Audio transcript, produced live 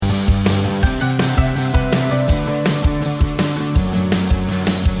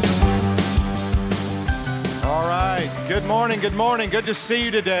Good morning. Good to see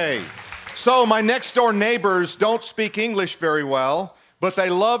you today. So my next door neighbors don't speak English very well, but they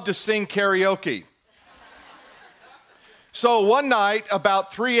love to sing karaoke. So one night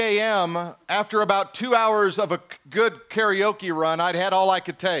about 3 a.m., after about 2 hours of a good karaoke run, I'd had all I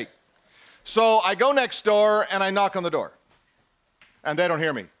could take. So I go next door and I knock on the door. And they don't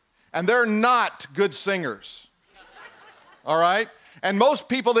hear me. And they're not good singers. All right? And most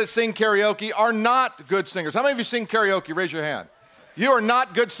people that sing karaoke are not good singers. How many of you sing karaoke? Raise your hand. You are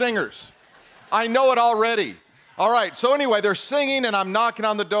not good singers. I know it already. All right, so anyway, they're singing and I'm knocking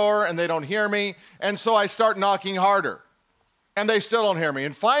on the door and they don't hear me. And so I start knocking harder. And they still don't hear me.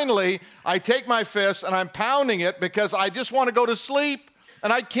 And finally, I take my fist and I'm pounding it because I just want to go to sleep.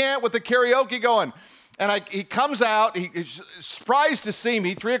 And I can't with the karaoke going. And he comes out, he's surprised to see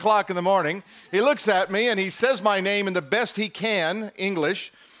me, 3 o'clock in the morning. He looks at me and he says my name in the best he can,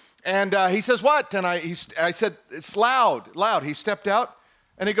 English. And he says, what? And I said, it's loud. He stepped out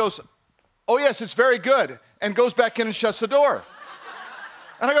and he goes, oh yes, it's very good. And goes back in and shuts the door.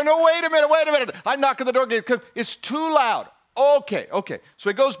 And I go, no, wait a minute. I knock on the door again. It's too loud. Okay. So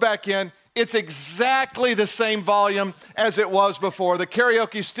he goes back in. It's exactly the same volume as it was before. The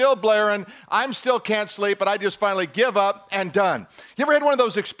karaoke's still blaring. I'm still can't sleep, but I just finally give up and done. You ever had one of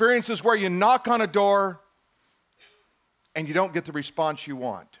those experiences where you knock on a door and you don't get the response you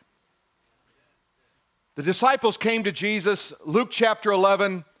want? The disciples came to Jesus, Luke chapter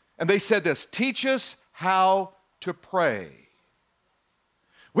 11, and they said this, teach us how to pray.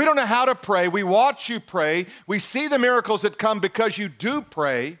 We don't know how to pray. We watch you pray. We see the miracles that come because you do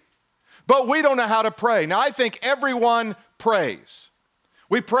pray. But we don't know how to pray. Now, I think everyone prays.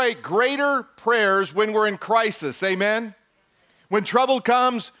 We pray greater prayers when we're in crisis, amen? When trouble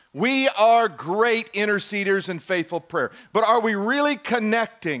comes, we are great interceders in faithful prayer. But are we really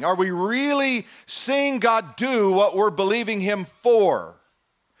connecting? Are we really seeing God do what we're believing Him for?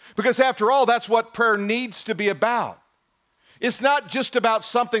 Because after all, that's what prayer needs to be about. It's not just about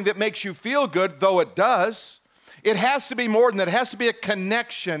something that makes you feel good, though it does. It has to be more than that. It has to be a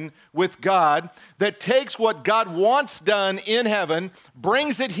connection with God that takes what God wants done in heaven,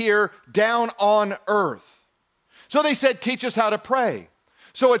 brings it here down on earth. So they said, teach us how to pray.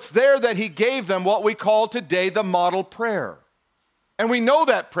 So it's there that He gave them what we call today the model prayer. And we know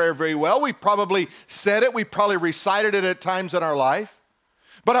that prayer very well. We probably said it. We probably recited it at times in our life.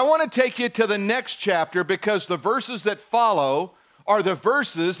 But I want to take you to the next chapter because the verses that follow are the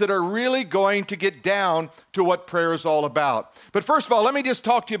verses that are really going to get down to what prayer is all about. But first of all, let me just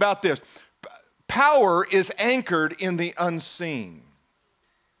talk to you about this. Power is anchored in the unseen.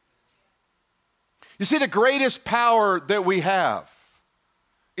 You see, the greatest power that we have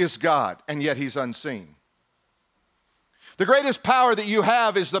is God, and yet He's unseen. The greatest power that you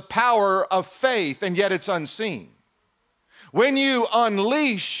have is the power of faith, and yet it's unseen. When you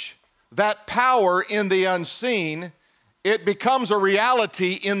unleash that power in the unseen, it becomes a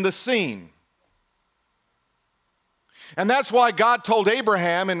reality in the seen. And that's why God told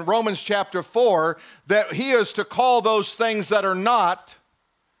Abraham in Romans chapter 4 that he is to call those things that are not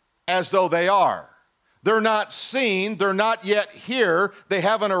as though they are. They're not seen, they're not yet here, they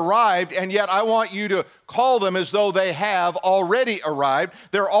haven't arrived, and yet I want you to call them as though they have already arrived.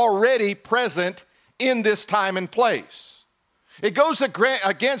 They're already present in this time and place. It goes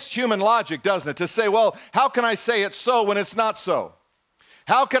against human logic, doesn't it? To say, well, how can I say it's so when it's not so?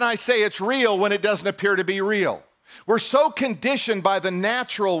 How can I say it's real when it doesn't appear to be real? We're so conditioned by the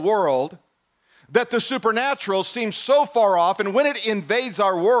natural world that the supernatural seems so far off, and when it invades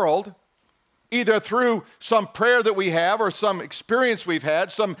our world, either through some prayer that we have or some experience we've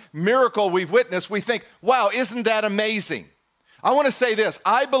had, some miracle we've witnessed, we think, wow, isn't that amazing? I want to say this,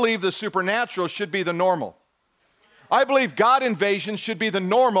 I believe the supernatural should be the normal. I believe God invasion should be the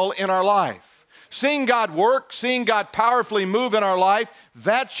normal in our life. Seeing God work, seeing God powerfully move in our life,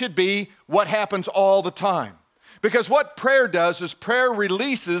 that should be what happens all the time. Because what prayer does is prayer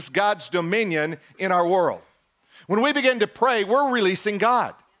releases God's dominion in our world. When we begin to pray, we're releasing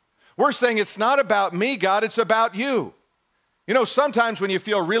God. We're saying it's not about me, God, it's about you. You know, sometimes when you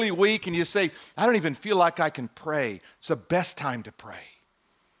feel really weak and you say, I don't even feel like I can pray, it's the best time to pray.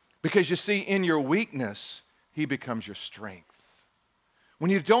 Because you see, in your weakness, He becomes your strength.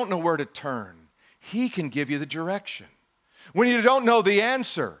 When you don't know where to turn, He can give you the direction. When you don't know the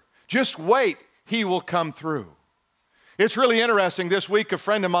answer, just wait, He will come through. It's really interesting. This week, a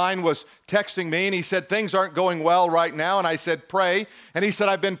friend of mine was texting me and he said, things aren't going well right now. And I said, pray. And he said,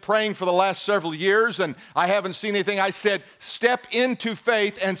 I've been praying for the last several years and I haven't seen anything. I said, step into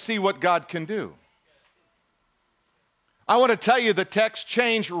faith and see what God can do. I want to tell you the text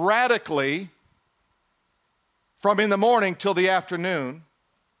changed radically from in the morning till the afternoon.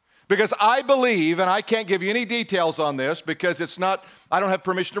 Because I believe, and I can't give you any details on this because it's not, I don't have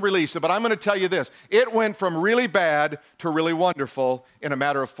permission to release it, but I'm going to tell you this. It went from really bad to really wonderful in a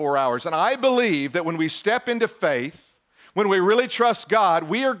matter of 4 hours. And I believe that when we step into faith, when we really trust God,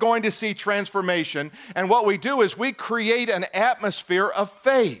 we are going to see transformation. And what we do is we create an atmosphere of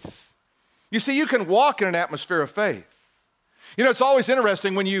faith. You see, you can walk in an atmosphere of faith. You know, it's always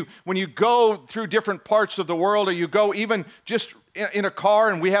interesting when you go through different parts of the world, or you go even just in a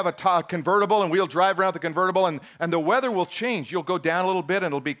car, and we have a convertible, and we'll drive around the convertible, and the weather will change. You'll go down a little bit, and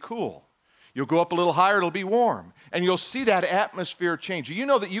it'll be cool. You'll go up a little higher, it'll be warm. And you'll see that atmosphere change. Do you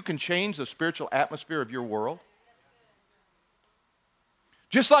know that you can change the spiritual atmosphere of your world?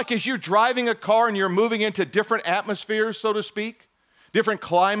 Just like as you're driving a car and you're moving into different atmospheres, so to speak, different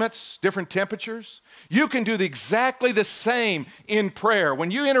climates, different temperatures, you can do exactly the same in prayer.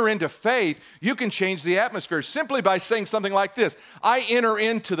 When you enter into faith, you can change the atmosphere simply by saying something like this: I enter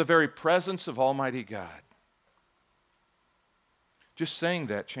into the very presence of Almighty God. Just saying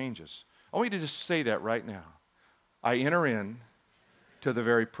that changes. I want you to just say that right now. I enter in to the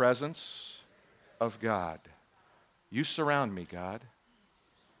very presence of God. You surround me, God.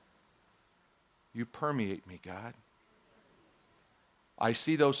 You permeate me, God. I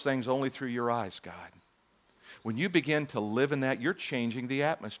see those things only through your eyes, God. When you begin to live in that, you're changing the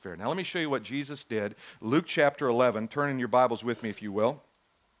atmosphere. Now let me show you what Jesus did. Luke chapter 11. Turn in your Bibles with me, if you will.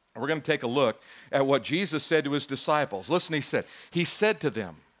 We're going to take a look at what Jesus said to his disciples. Listen, he said to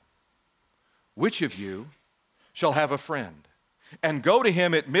them, which of you shall have a friend and go to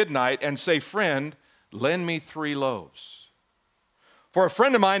him at midnight and say, friend, lend me 3 loaves. For a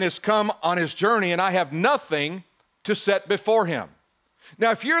friend of mine has come on his journey and I have nothing to set before him.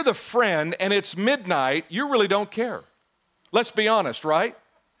 Now, if you're the friend and it's midnight, you really don't care. Let's be honest, right?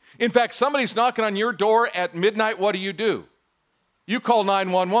 In fact, somebody's knocking on your door at midnight, what do? You call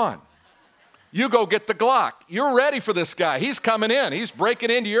 911. You go get the Glock. You're ready for this guy. He's coming in. He's breaking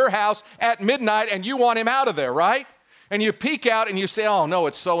into your house at midnight and you want him out of there, right? And you peek out and you say, oh no,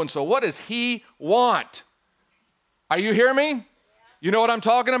 it's so-and-so. What does he want? Are you hearing me? You know what I'm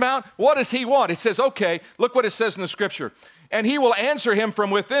talking about? What does he want? It says, okay, look what it says in the scripture. And he will answer him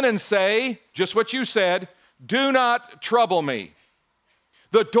from within and say, just what you said, do not trouble me.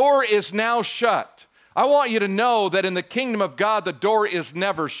 The door is now shut. I want you to know that in the kingdom of God, the door is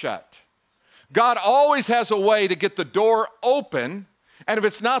never shut. God always has a way to get the door open. And if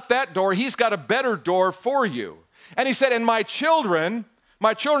it's not that door, he's got a better door for you. And he said, and my children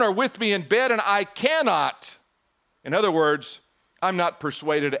are with me in bed and I cannot. In other words, I'm not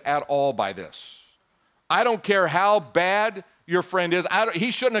persuaded at all by this. I don't care how bad your friend is.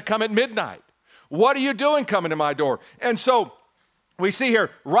 He shouldn't have come at midnight. What are you doing coming to my door? And so we see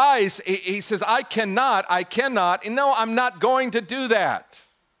here, rise. He says, I cannot. And no, I'm not going to do that.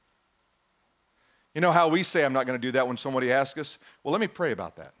 You know how we say I'm not going to do that when somebody asks us? Well, let me pray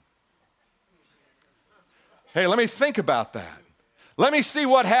about that. Hey, let me think about that. Let me see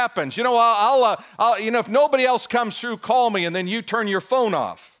what happens. You know, I'll if nobody else comes through, call me, and then you turn your phone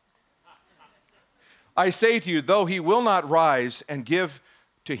off. I say to you, though he will not rise and give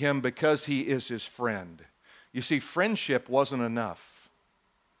to him because he is his friend. You see, friendship wasn't enough.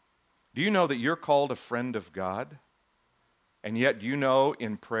 Do you know that you're called a friend of God? And yet, do you know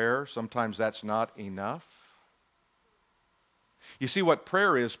in prayer, sometimes that's not enough? You see, what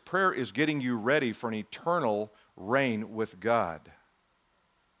prayer is getting you ready for an eternal reign with God.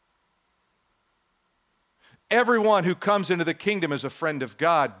 Everyone who comes into the kingdom is a friend of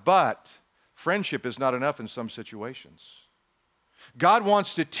God, but friendship is not enough in some situations. God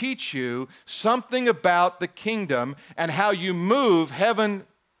wants to teach you something about the kingdom and how you move heaven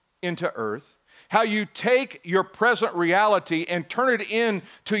into earth, how you take your present reality and turn it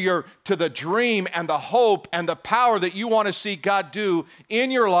into the dream and the hope and the power that you want to see God do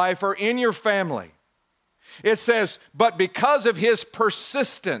in your life or in your family. It says, but because of his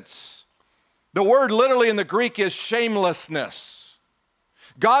persistence, the word literally in the Greek is shamelessness.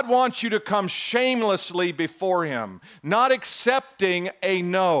 God wants you to come shamelessly before him, not accepting a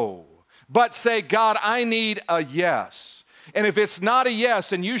no, but say, God, I need a yes. And if it's not a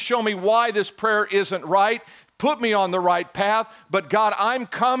yes, and you show me why this prayer isn't right, put me on the right path. But God, I'm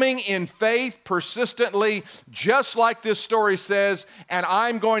coming in faith persistently, just like this story says, and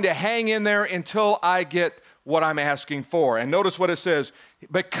I'm going to hang in there until I get what I'm asking for. And notice what it says.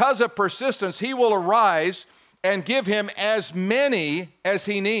 Because of persistence, he will arise and give him as many as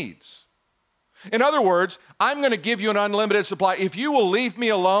he needs. In other words, I'm going to give you an unlimited supply. If you will leave me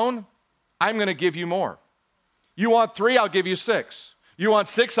alone, I'm going to give you more. You want 3, I'll give you 6. You want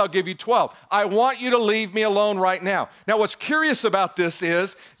 6? I'll give you 12. I want you to leave me alone right now. Now, what's curious about this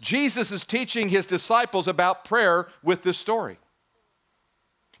is Jesus is teaching his disciples about prayer with this story.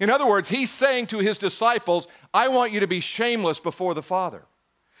 In other words, he's saying to his disciples, I want you to be shameless before the Father.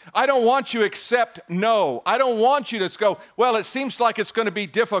 I don't want you to accept no. I don't want you to go, well, it seems like it's going to be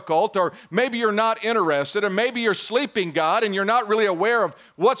difficult, or maybe you're not interested, or maybe you're sleeping, God, and you're not really aware of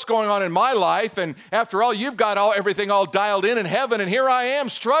what's going on in my life, and after all, you've got everything all dialed in heaven, and here I am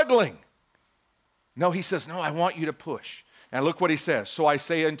struggling. No, he says, no, I want you to push. And look what he says. So I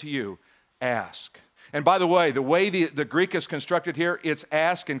say unto you, ask. And by the way the Greek is constructed here, it's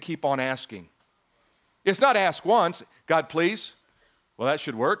ask and keep on asking. It's not ask once, God, please. Well, that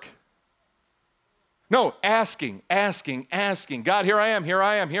should work. No, asking. God, here I am.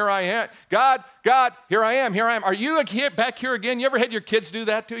 God, here I am. Are you back here again? You ever had your kids do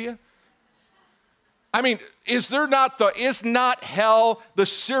that to you? I mean, is not hell the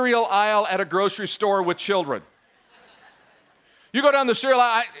cereal aisle at a grocery store with children? You go down the cereal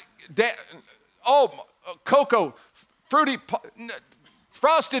aisle, cocoa, fruity,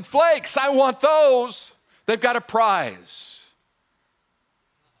 frosted flakes, I want those. They've got a prize.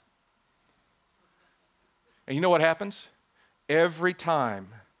 And you know what happens? Every time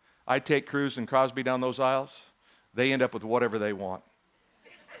I take Cruz and Crosby down those aisles, they end up with whatever they want.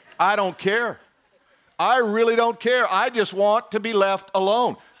 I don't care. I really don't care. I just want to be left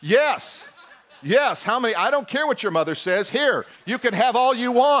alone. Yes, how many? I don't care what your mother says. Here, you can have all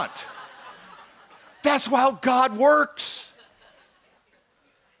you want. That's how God works.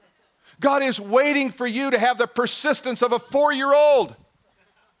 God is waiting for you to have the persistence of a 4-year-old.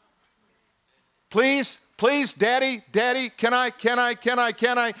 Please, daddy, can I?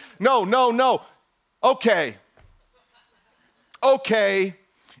 No. Okay.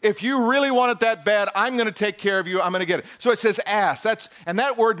 If you really want it that bad, I'm going to take care of you. I'm going to get it. So it says ask. And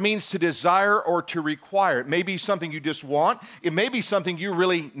that word means to desire or to require. It may be something you just want. It may be something you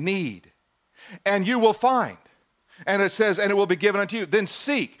really need. And you will find. And it says, and it will be given unto you. Then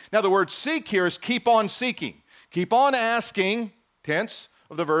seek. Now the word seek here is keep on seeking. Keep on asking, tense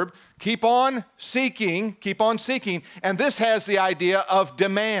of the verb. Keep on seeking. And this has the idea of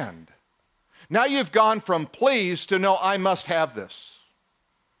demand. Now you've gone from please to no, I must have this.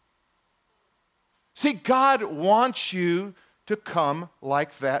 See, God wants you to come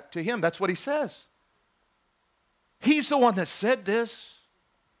like that to him. That's what he says. He's the one that said this.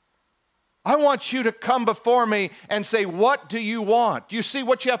 I want you to come before me and say, what do you want? You see,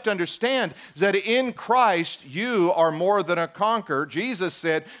 what you have to understand is that in Christ, you are more than a conqueror. Jesus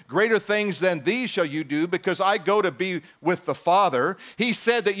said, greater things than these shall you do because I go to be with the Father. He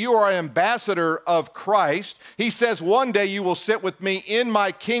said that you are an ambassador of Christ. He says, one day you will sit with me in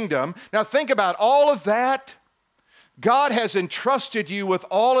my kingdom. Now think about all of that. God has entrusted you with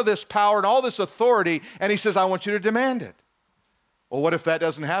all of this power and all this authority, and he says, I want you to demand it. Well, what if that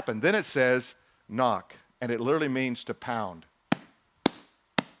doesn't happen? Then it says, knock, and it literally means to pound.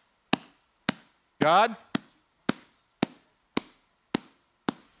 God,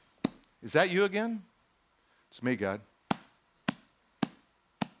 is that you again? It's me, God. Do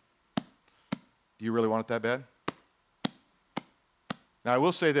you really want it that bad? Now, I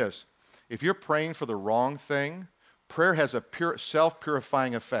will say this. If you're praying for the wrong thing, prayer has a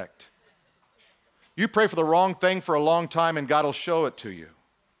self-purifying effect. You pray for the wrong thing for a long time and God will show it to you.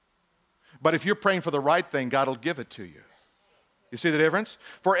 But if you're praying for the right thing, God will give it to you. You see the difference?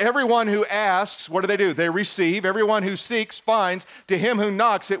 For everyone who asks, what do? They receive. Everyone who seeks finds. To him who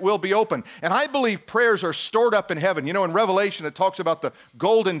knocks, it will be open. And I believe prayers are stored up in heaven. You know, in Revelation, it talks about the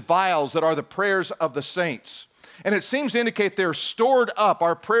golden vials that are the prayers of the saints. And it seems to indicate they're stored up.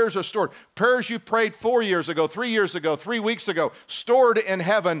 Our prayers are stored. Prayers you prayed 4 years ago, 3 years ago, 3 weeks ago, stored in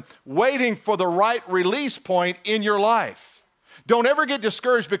heaven, waiting for the right release point in your life. Don't ever get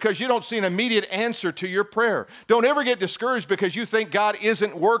discouraged because you don't see an immediate answer to your prayer. Don't ever get discouraged because you think God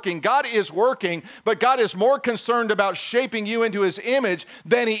isn't working. God is working, but God is more concerned about shaping you into his image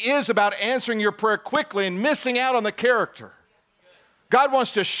than he is about answering your prayer quickly and missing out on the character. God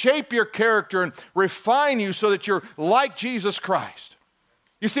wants to shape your character and refine you so that you're like Jesus Christ.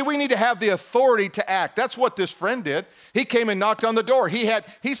 You see, we need to have the authority to act. That's what this friend did. He came and knocked on the door. He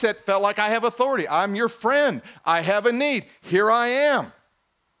said, felt like I have authority. I'm your friend. I have a need. Here I am.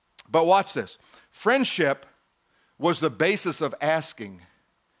 But watch this. Friendship was the basis of asking,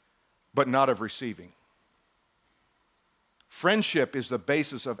 but not of receiving. Friendship is the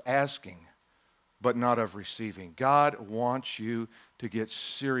basis of asking, but not of receiving. God wants you to get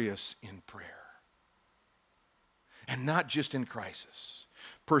serious in prayer. And not just in crisis.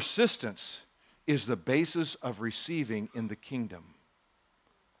 Persistence is the basis of receiving in the kingdom.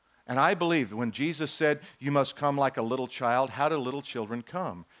 And I believe when Jesus said, you must come like a little child, how do little children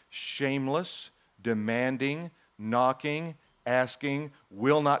come? Shameless, demanding, knocking, asking,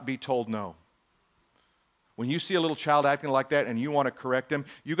 will not be told no. When you see a little child acting like that and you want to correct him,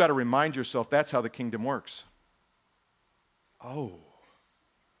 you got to remind yourself that's how the kingdom works. Oh.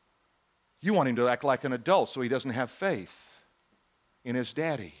 You want him to act like an adult so he doesn't have faith in his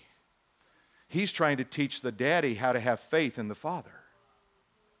daddy. He's trying to teach the daddy how to have faith in the father.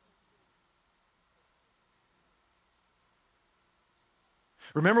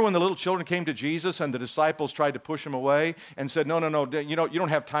 Remember when the little children came to Jesus and the disciples tried to push him away and said, no, you don't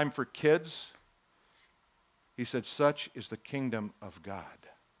have time for kids? He said, such is the kingdom of God.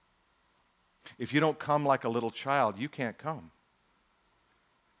 If you don't come like a little child, you can't come.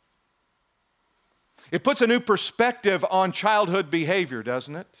 It puts a new perspective on childhood behavior,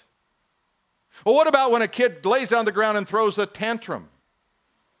 doesn't it? Well, what about when a kid lays on the ground and throws a tantrum?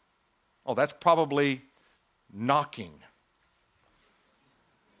 Oh, that's probably knocking.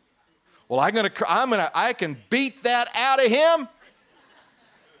 Well, I can beat that out of him.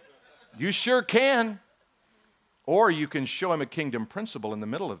 You sure can. Or you can show him a kingdom principle in the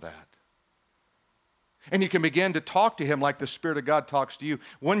middle of that. And you can begin to talk to him like the Spirit of God talks to you.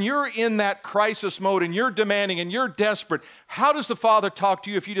 When you're in that crisis mode and you're demanding and you're desperate, how does the Father talk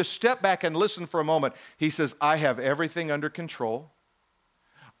to you if you just step back and listen for a moment? He says, I have everything under control.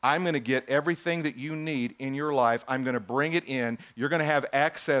 I'm going to get everything that you need in your life. I'm going to bring it in. You're going to have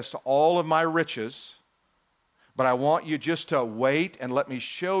access to all of my riches. But I want you just to wait and let me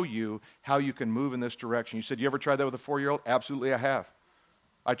show you how you can move in this direction. You said, you ever tried that with a 4-year-old? Absolutely, I have.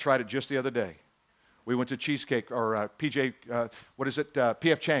 I tried it just the other day. We went to Cheesecake or P.F.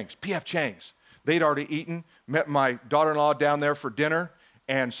 Chang's. P.F. Chang's. They'd already eaten, met my daughter-in-law down there for dinner.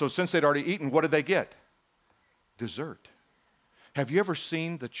 And so since they'd already eaten, what did they get? Dessert. Have you ever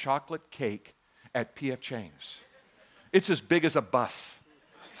seen the chocolate cake at P.F. Chang's? It's as big as a bus.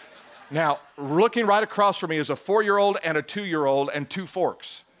 Now, looking right across from me is a 4-year-old and a 2-year-old and 2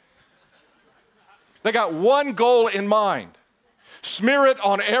 forks. They got one goal in mind. Smear it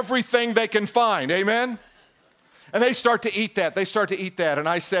on everything they can find. Amen? And they start to eat that. And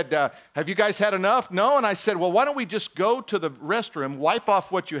I said, have you guys had enough? No. And I said, well, why don't we just go to the restroom, wipe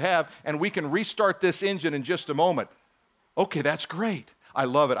off what you have, and we can restart this engine in just a moment. Okay, that's great. I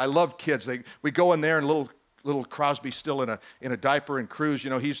love it. I love kids. We go in there and little Crosby's still in a diaper and Cruz,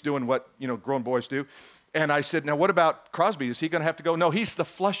 he's doing what, grown boys do. And I said, now what about Crosby? Is he going to have to go? No, he's the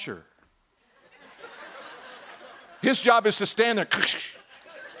flusher. His job is to stand there,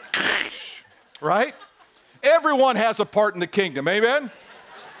 right? Everyone has a part in the kingdom, amen?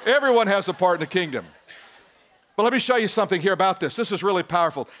 Everyone has a part in the kingdom. But let me show you something here about this. This is really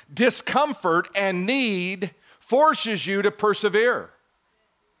powerful. Discomfort and need forces you to persevere.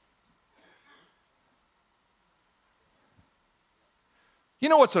 You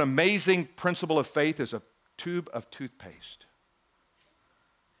know what's an amazing principle of faith is a tube of toothpaste.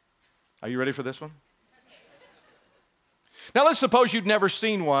 Are you ready for this one? Now let's suppose you'd never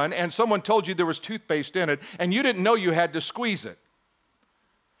seen one and someone told you there was toothpaste in it and you didn't know you had to squeeze it.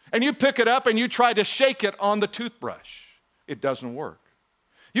 And you pick it up and you try to shake it on the toothbrush. It doesn't work.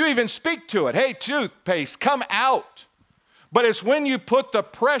 You even speak to it, hey, toothpaste, come out. But it's when you put the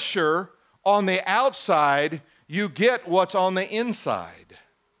pressure on the outside, you get what's on the inside.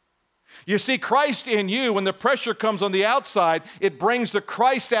 You see, Christ in you, when the pressure comes on the outside, it brings the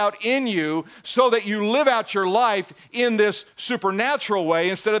Christ out in you so that you live out your life in this supernatural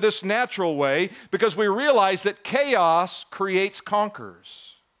way instead of this natural way, because we realize that chaos creates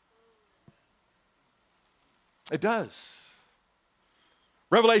conquerors. It does.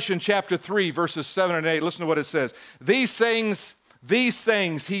 Revelation chapter 3, verses 7 and 8, listen to what it says. These things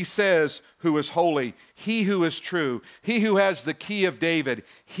he says who is holy, he who is true, he who has the key of David,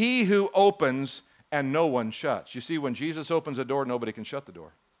 he who opens and no one shuts. You see, when Jesus opens a door, nobody can shut the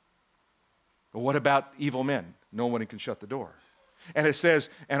door. But what about evil men? No one can shut the door. And it says,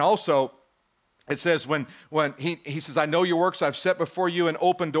 and also, it says when he says, I know your works, I've set before you an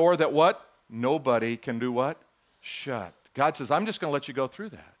open door that what? Nobody can do what? Shut. God says, I'm just going to let you go through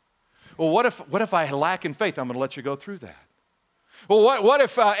that. Well, what if I lack in faith? I'm going to let you go through that. Well, what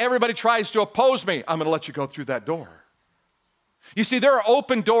if everybody tries to oppose me? I'm going to let you go through that door. You see, there are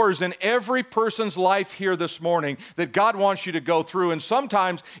open doors in every person's life here this morning that God wants you to go through, and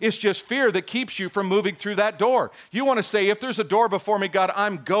sometimes it's just fear that keeps you from moving through that door. You want to say, if there's a door before me, God,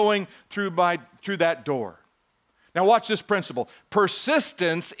 I'm going through that door. Now watch this principle.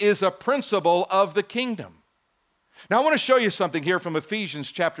 Persistence is a principle of the kingdom. Now, I want to show you something here from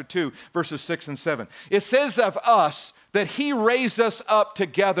Ephesians chapter 2, verses 6 and 7. It says of us that he raised us up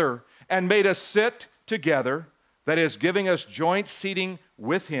together and made us sit together, that is, giving us joint seating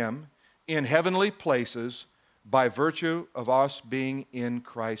with him in heavenly places by virtue of us being in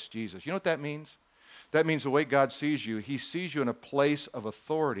Christ Jesus. You know what that means? That means the way God sees you, he sees you in a place of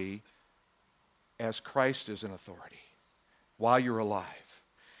authority as Christ is in authority while you're alive.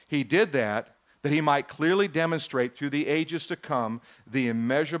 He did that he might clearly demonstrate through the ages to come the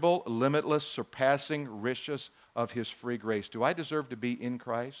immeasurable, limitless, surpassing riches of his free grace. Do I deserve to be in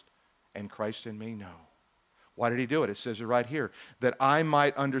Christ and Christ in me? No. Why did he do it? It says it right here, that I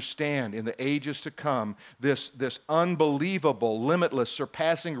might understand in the ages to come this unbelievable, limitless,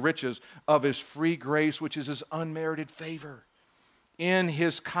 surpassing riches of his free grace, which is his unmerited favor in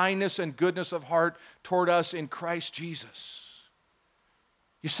his kindness and goodness of heart toward us in Christ Jesus.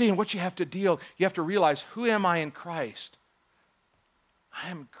 You see, and what you have to realize, who am I in Christ?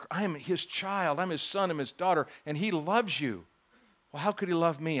 I am his child, I'm his son, I'm his daughter, and he loves you. Well, how could he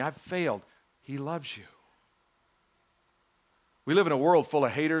love me? I've failed. He loves you. We live in a world full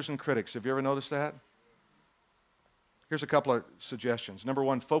of haters and critics. Have you ever noticed that? Here's a couple of suggestions. Number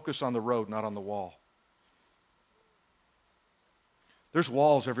one, focus on the road, not on the wall. There's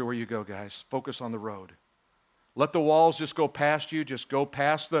walls everywhere you go, guys. Focus on the road. Let the walls just go past you. Just go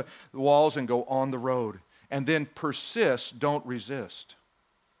past the walls and go on the road. And then persist, don't resist.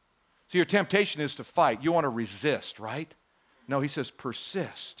 See, your temptation is to fight. You want to resist, right? No, he says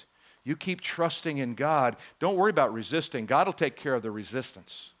persist. You keep trusting in God. Don't worry about resisting. God will take care of the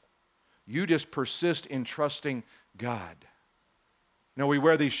resistance. You just persist in trusting God. You know, we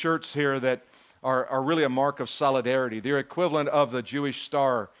wear these shirts here that are really a mark of solidarity. They're equivalent of the Jewish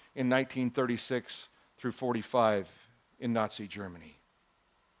star in 1936 through 45 in Nazi Germany.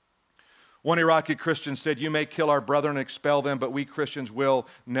 One Iraqi Christian said, "You may kill our brethren and expel them, but we Christians will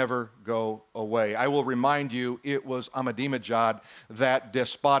never go away." I will remind you, it was Ahmadinejad, that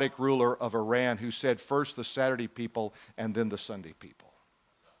despotic ruler of Iran, who said first the Saturday people and then the Sunday people.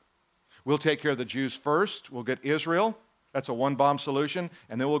 We'll take care of the Jews first. We'll get Israel. That's a one-bomb solution.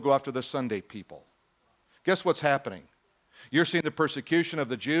 And then we'll go after the Sunday people. Guess what's happening? You're seeing the persecution of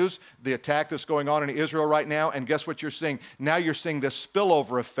the Jews, the attack that's going on in Israel right now, and guess what you're seeing? Now you're seeing this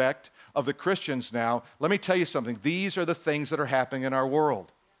spillover effect of the Christians now. Let me tell you something. These are the things that are happening in our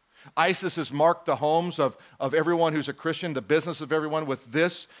world. ISIS has marked the homes of everyone who's a Christian, the business of everyone, with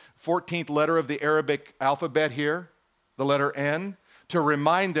this 14th letter of the Arabic alphabet here, the letter N, to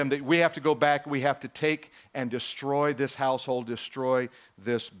remind them that we have to go back, we have to take and destroy this household, destroy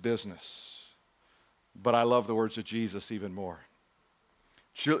this business. But I love the words of Jesus even more.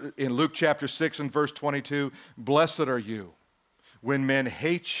 In Luke chapter 6 and verse 22, "Blessed are you when men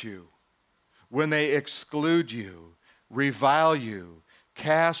hate you, when they exclude you, revile you,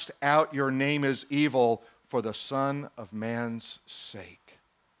 cast out your name as evil for the Son of Man's sake."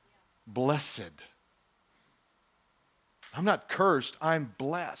 Blessed. I'm not cursed, I'm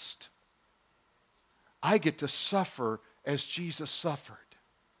blessed. I get to suffer as Jesus suffered.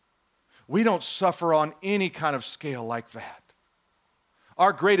 We don't suffer on any kind of scale like that.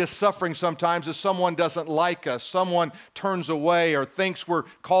 Our greatest suffering sometimes is someone doesn't like us, someone turns away or thinks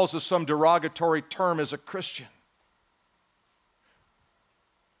calls us some derogatory term as a Christian.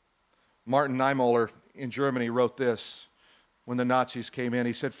 Martin Niemöller in Germany wrote this when the Nazis came in.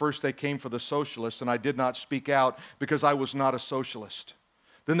 He said, "First they came for the socialists, and I did not speak out because I was not a socialist.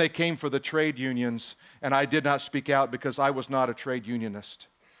 Then they came for the trade unions, and I did not speak out because I was not a trade unionist.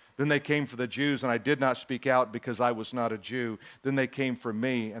 Then they came for the Jews, and I did not speak out because I was not a Jew. Then they came for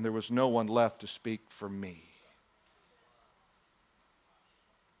me, and there was no one left to speak for me."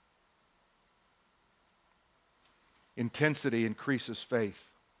 Intensity increases faith.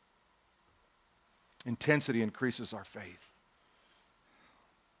 Intensity increases our faith.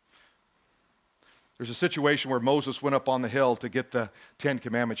 There's a situation where Moses went up on the hill to get the 10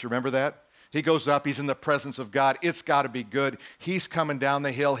 Commandments. You remember that? He goes up, he's in the presence of God. It's got to be good. He's coming down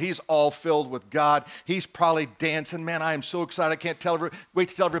the hill. He's all filled with God. He's probably dancing. Man, I am so excited. I can't wait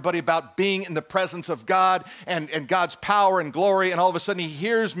to tell everybody about being in the presence of God and God's power and glory. And all of a sudden he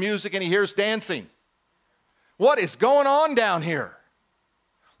hears music and he hears dancing. What is going on down here?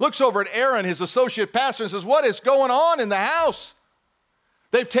 Looks over at Aaron, his associate pastor, and says, "What is going on in the house?"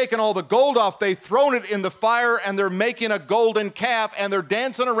 They've taken all the gold off, they've thrown it in the fire, and they're making a golden calf, and they're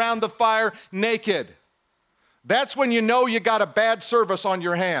dancing around the fire naked. That's when you know you got a bad service on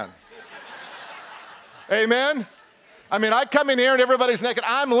your hand. Amen? I mean, I come in here and everybody's naked.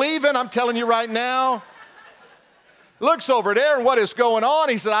 I'm leaving, I'm telling you right now. looks over there and what is going on?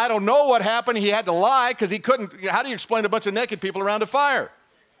 He said, I don't know what happened. He had to lie because he couldn't. How do you explain a bunch of naked people around a fire?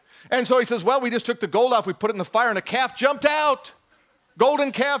 And so he says, well, we just took the gold off, we put it in the fire, and a calf jumped out.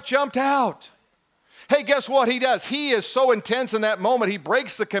 Golden calf jumped out. Hey, guess what he does? He is so intense in that moment, he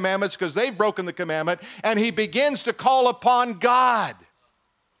breaks the commandments because they've broken the commandment, and he begins to call upon God.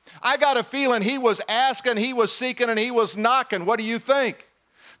 I got a feeling he was asking, he was seeking, and he was knocking. What do you think?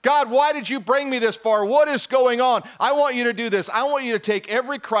 God, why did you bring me this far? What is going on? I want you to do this. I want you to take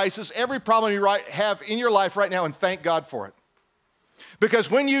every crisis, every problem you have in your life right now and thank God for it. Because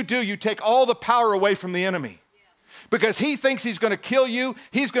when you do, you take all the power away from the enemy. Because he thinks he's going to kill you,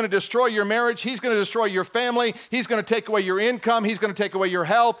 he's going to destroy your marriage, he's going to destroy your family, he's going to take away your income, he's going to take away your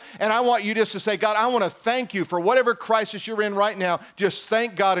health. And I want you just to say, God, I want to thank you for whatever crisis you're in right now. Just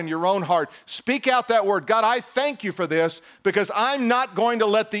thank God in your own heart. Speak out that word. God, I thank you for this because I'm not going to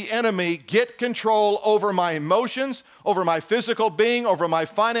let the enemy get control over my emotions, over my physical being, over my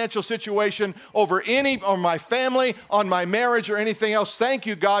financial situation, over my family, on my marriage or anything else. Thank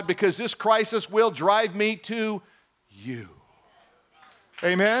you, God, because this crisis will drive me to you.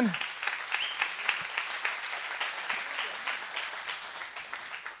 Amen?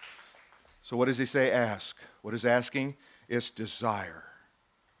 So what does he say? Ask. What is asking? It's desire.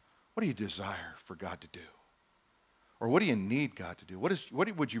 What do you desire for God to do? Or what do you need God to do?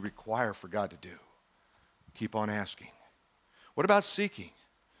 What would you require for God to do? Keep on asking. What about seeking?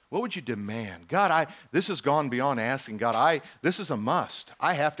 What would you demand? God, this has gone beyond asking. God, this is a must.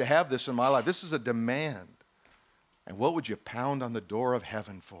 I have to have this in my life. This is a demand. And what would you pound on the door of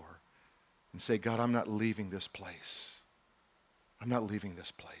heaven for? And say, God, I'm not leaving this place. I'm not leaving this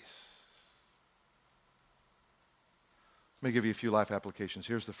place. Let me give you a few life applications.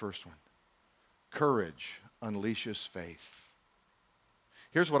 Here's the first one. Courage unleashes faith.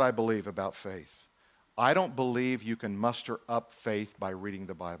 Here's what I believe about faith. I don't believe you can muster up faith by reading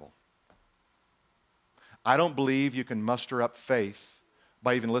the Bible. I don't believe you can muster up faith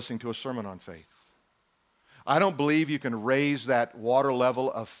by even listening to a sermon on faith. I don't believe you can raise that water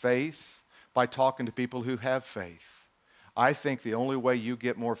level of faith by talking to people who have faith. I think the only way you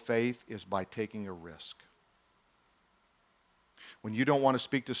get more faith is by taking a risk. When you don't want to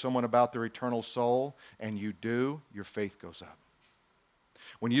speak to someone about their eternal soul, and you do, your faith goes up.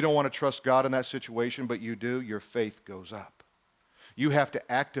 When you don't want to trust God in that situation, but you do, your faith goes up. You have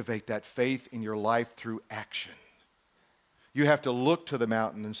to activate that faith in your life through action. You have to look to the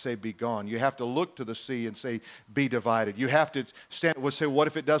mountain and say, be gone. You have to look to the sea and say, be divided. You have to stand and say, what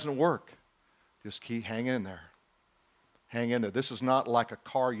if it doesn't work? Just hang in there. Hang in there. This is not like a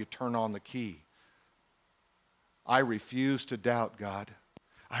car you turn on the key. I refuse to doubt, God.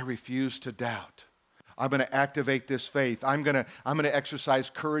 I refuse to doubt. I'm going to activate this faith. I'm going to exercise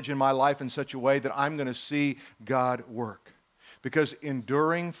courage in my life in such a way that I'm going to see God work. Because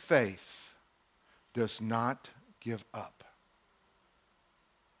enduring faith does not give up.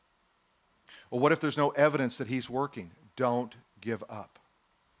 Well, what if there's no evidence that he's working? Don't give up.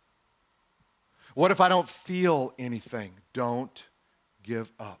 What if I don't feel anything? Don't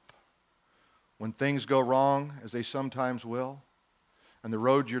give up. When things go wrong, as they sometimes will, and the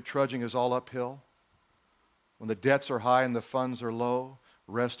road you're trudging is all uphill, when the debts are high and the funds are low,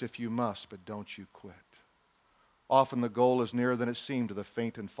 rest if you must, but don't you quit. Often the goal is nearer than it seemed to the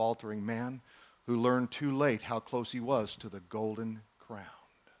faint and faltering man who learned too late how close he was to the golden crown.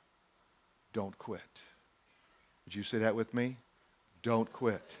 Don't quit. Would you say that with me? Don't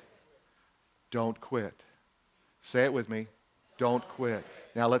quit. Don't quit. Say it with me. Don't quit.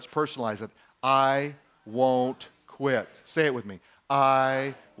 Now let's personalize it. I won't quit. Say it with me.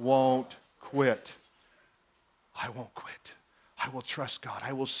 I won't quit. I won't quit. I will trust God.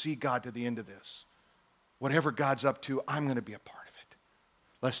 I will see God to the end of this. Whatever God's up to, I'm going to be a part of it.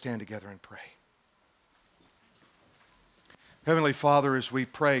 Let's stand together and pray. Heavenly Father, as we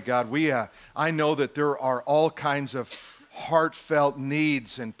pray, God, I know that there are all kinds of heartfelt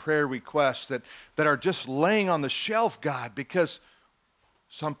needs and prayer requests that are just laying on the shelf, God, because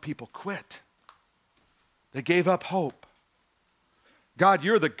some people quit. They gave up hope. God,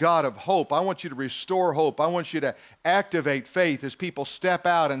 you're the God of hope. I want you to restore hope. I want you to activate faith as people step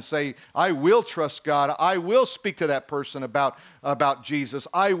out and say, I will trust God. I will speak to that person about Jesus.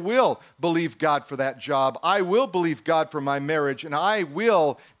 I will believe God for that job. I will believe God for my marriage. And I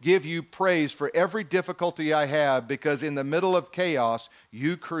will give you praise for every difficulty I have, because in the middle of chaos,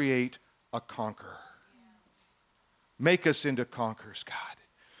 you create a conqueror. Make us into conquerors, God.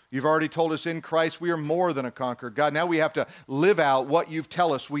 You've already told us in Christ we are more than a conqueror. God, now we have to live out what you've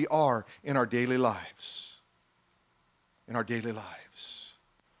tell us we are in our daily lives. In our daily lives.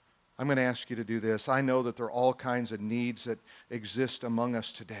 I'm going to ask you to do this. I know that there are all kinds of needs that exist among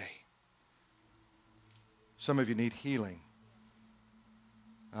us today. Some of you need healing.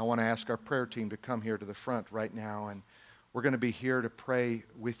 I want to ask our prayer team to come here to the front right now, and we're going to be here to pray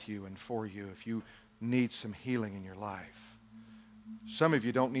with you and for you if you need some healing in your life. Some of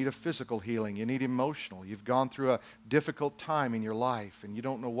you don't need a physical healing. You need emotional. You've gone through a difficult time in your life, and you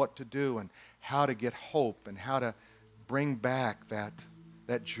don't know what to do and how to get hope and how to bring back that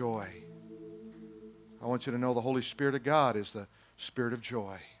joy. I want you to know the Holy Spirit of God is the Spirit of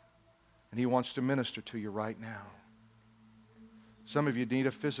joy, and He wants to minister to you right now. Some of you need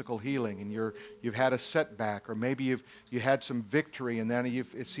a physical healing, and you've had a setback, or maybe you had some victory, and then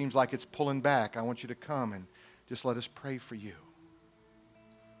it seems like it's pulling back. I want you to come and just let us pray for you.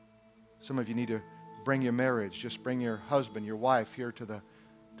 Some of you need to bring your marriage. Just bring your husband, your wife here to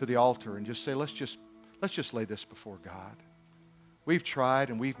the altar, and just say, let's just lay this before God. We've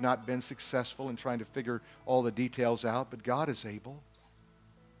tried, and we've not been successful in trying to figure all the details out, but God is able.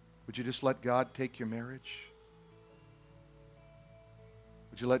 Would you just let God take your marriage?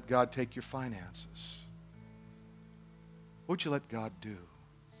 Would you let God take your finances? What would you let God do?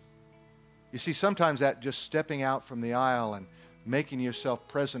 You see, sometimes that just stepping out from the aisle and making yourself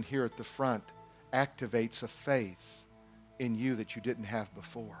present here at the front activates a faith in you that you didn't have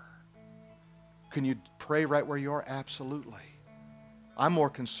before. Can you pray right where you are? Absolutely. I'm more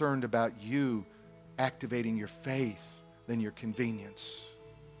concerned about you activating your faith than your convenience.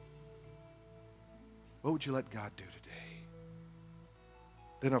 What would you let God do today?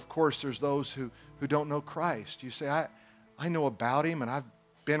 Then, of course, there's those who don't know Christ. You say, I know about Him, and I've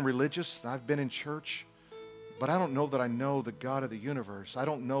been religious, and I've been in church, but I don't know that I know the God of the universe. I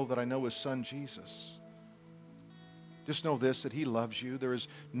don't know that I know His Son, Jesus. Just know this, that He loves you. There is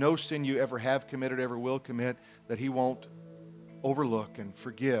no sin you ever have committed, ever will commit, that He won't overlook and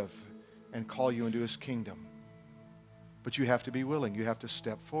forgive and call you into His kingdom. But you have to be willing. You have to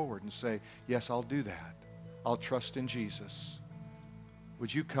step forward and say, yes, I'll do that. I'll trust in Jesus.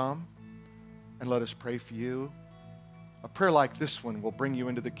 Would you come and let us pray for you? A prayer like this one will bring you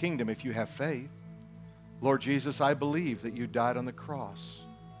into the kingdom if you have faith. Lord Jesus, I believe that you died on the cross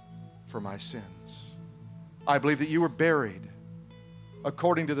for my sins. I believe that you were buried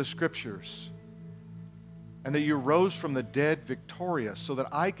according to the Scriptures, and that you rose from the dead victorious so that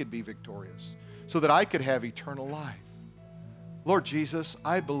I could be victorious, so that I could have eternal life. Lord Jesus,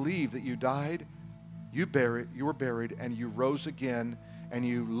 I believe that you died, you were buried, and you rose again, and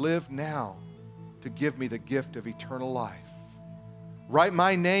you live now to give me the gift of eternal life. Write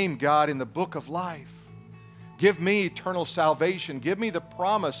my name, God, in the book of life. Give me eternal salvation. Give me the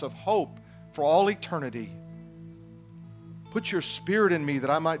promise of hope for all eternity. Put your Spirit in me that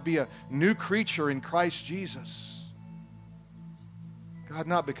I might be a new creature in Christ Jesus. God,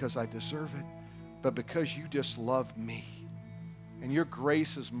 not because I deserve it, but because you just love me. And your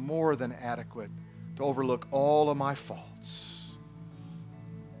grace is more than adequate to overlook all of my faults.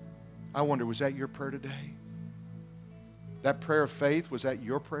 I wonder, was that your prayer today? That prayer of faith, was that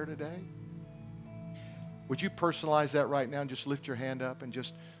your prayer today? Would you personalize that right now and just lift your hand up and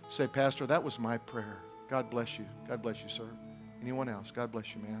just say, Pastor, that was my prayer. God bless you. God bless you, sir. Anyone else? God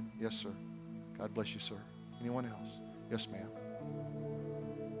bless you, ma'am. Yes, sir. God bless you, sir. Anyone else? Yes, ma'am.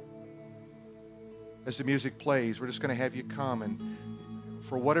 As the music plays, we're just going to have you come, and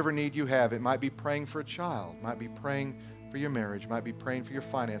for whatever need you have, it might be praying for a child, might be praying for your marriage, might be praying for your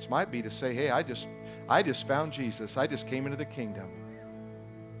finance, might be to say, hey, I just found Jesus. I just came into the kingdom.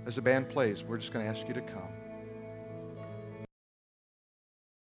 As the band plays, we're just going to ask you to come.